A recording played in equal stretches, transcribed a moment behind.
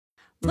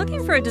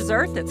Looking for a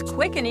dessert that's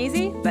quick and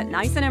easy, but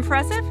nice and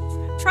impressive?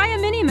 Try a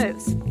mini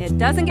mousse. It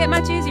doesn't get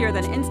much easier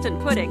than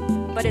instant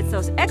pudding, but it's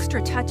those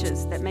extra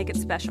touches that make it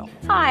special.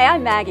 Hi,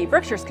 I'm Maggie,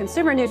 Brookshire's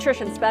Consumer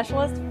Nutrition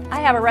Specialist.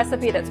 I have a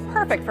recipe that's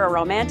perfect for a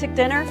romantic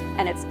dinner,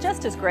 and it's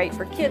just as great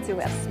for kids who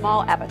have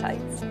small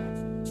appetites.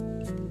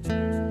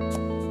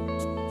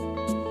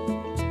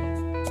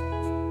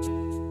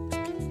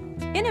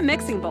 In a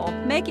mixing bowl,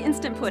 make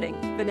instant pudding,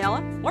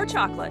 vanilla or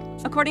chocolate,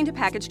 according to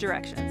package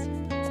directions.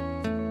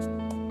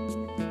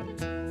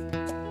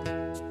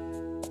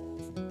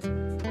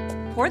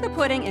 Pour the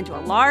pudding into a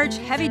large,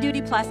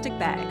 heavy-duty plastic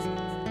bag.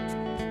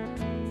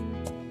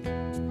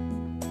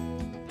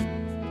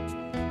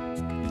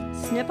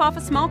 Snip off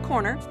a small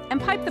corner and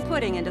pipe the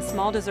pudding into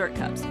small dessert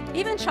cups.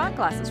 Even shot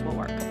glasses will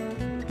work.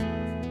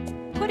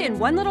 Put in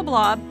one little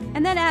blob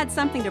and then add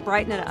something to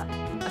brighten it up.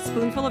 A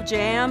spoonful of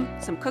jam,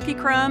 some cookie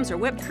crumbs or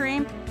whipped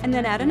cream, and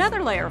then add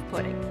another layer of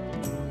pudding.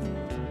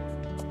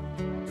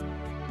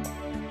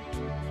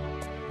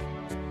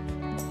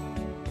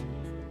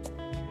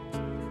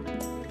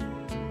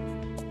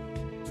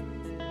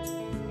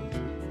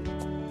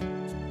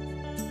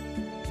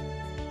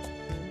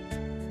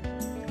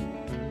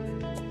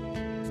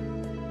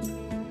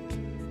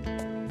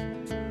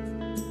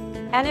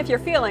 And if you're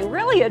feeling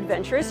really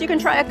adventurous, you can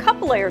try a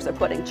couple layers of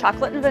pudding,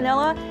 chocolate and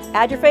vanilla,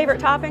 add your favorite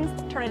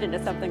toppings, turn it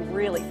into something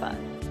really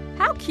fun.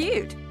 How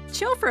cute!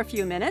 Chill for a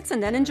few minutes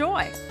and then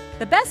enjoy.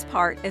 The best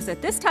part is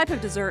that this type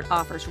of dessert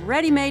offers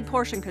ready-made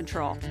portion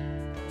control.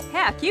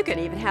 Heck, you can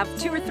even have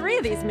 2 or 3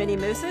 of these mini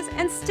mousses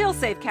and still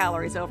save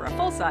calories over a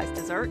full-size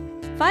dessert.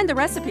 Find the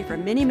recipe for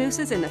mini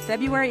mousses in the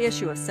February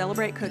issue of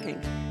Celebrate Cooking,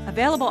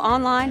 available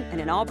online and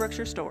in all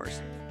Brookshire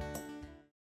stores.